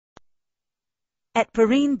At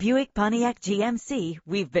Perrine Buick Pontiac GMC,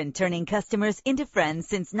 we've been turning customers into friends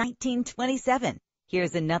since 1927.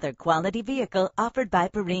 Here's another quality vehicle offered by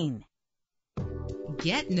Perrine.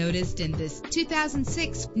 Get noticed in this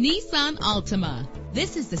 2006 Nissan Altima.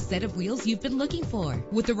 This is the set of wheels you've been looking for,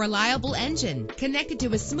 with a reliable engine connected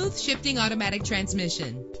to a smooth shifting automatic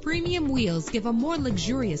transmission. Premium wheels give a more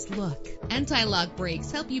luxurious look. Anti-lock brakes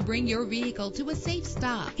help you bring your vehicle to a safe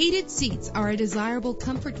stop. Heated seats are a desirable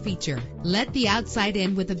comfort feature. Let the outside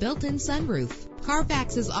in with a built-in sunroof.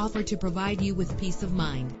 Carfax is offered to provide you with peace of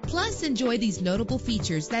mind. Plus, enjoy these notable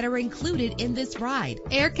features that are included in this ride: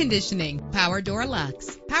 air conditioning, power door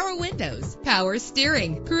locks, power windows, power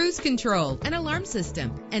steering, cruise control, an alarm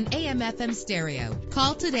system, and AM/FM stereo.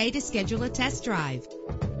 Call today to schedule a test drive.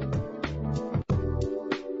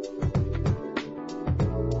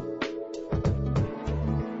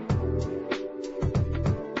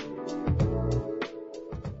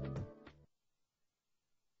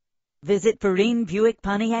 Visit Perrine Buick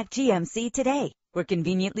Pontiac GMC today. We're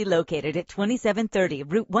conveniently located at 2730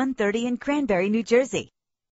 Route 130 in Cranbury, New Jersey.